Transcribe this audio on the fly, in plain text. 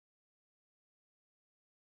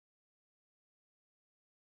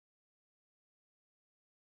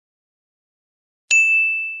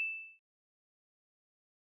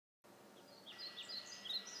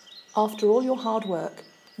After all your hard work,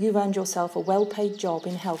 you've earned yourself a well-paid job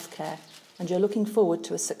in healthcare and you're looking forward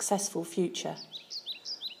to a successful future.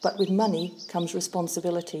 But with money comes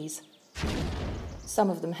responsibilities, some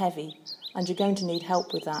of them heavy, and you're going to need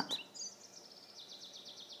help with that.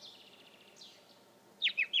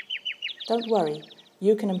 Don't worry,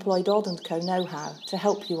 you can employ Dodd Co know-how to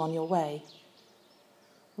help you on your way.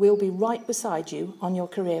 We'll be right beside you on your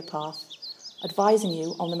career path, advising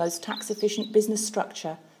you on the most tax-efficient business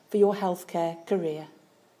structure for your healthcare career.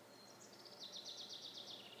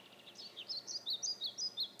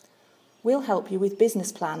 We'll help you with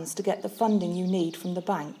business plans to get the funding you need from the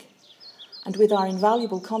bank. And with our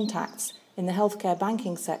invaluable contacts in the healthcare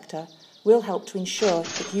banking sector, we'll help to ensure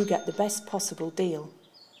that you get the best possible deal.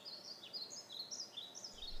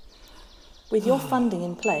 With your funding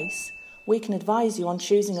in place, we can advise you on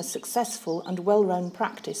choosing a successful and well-run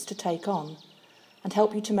practice to take on and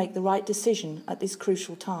help you to make the right decision at this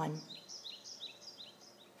crucial time.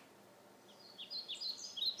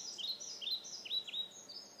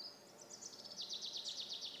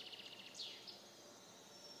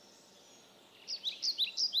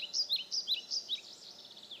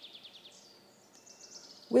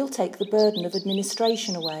 We'll take the burden of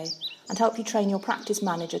administration away and help you train your practice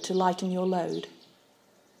manager to lighten your load.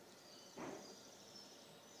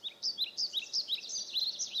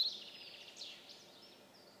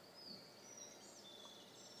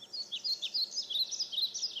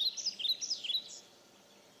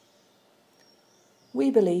 We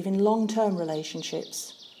believe in long-term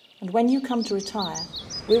relationships, and when you come to retire,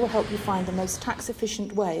 we will help you find the most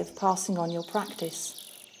tax-efficient way of passing on your practice,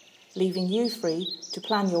 leaving you free to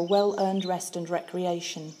plan your well-earned rest and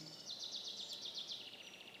recreation.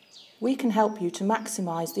 We can help you to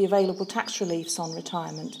maximise the available tax reliefs on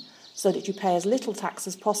retirement so that you pay as little tax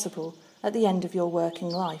as possible at the end of your working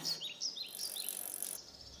life.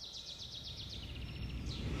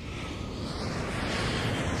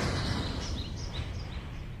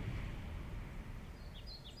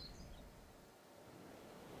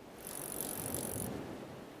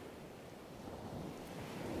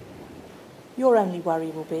 Your only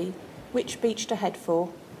worry will be which beach to head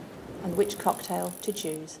for and which cocktail to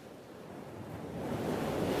choose.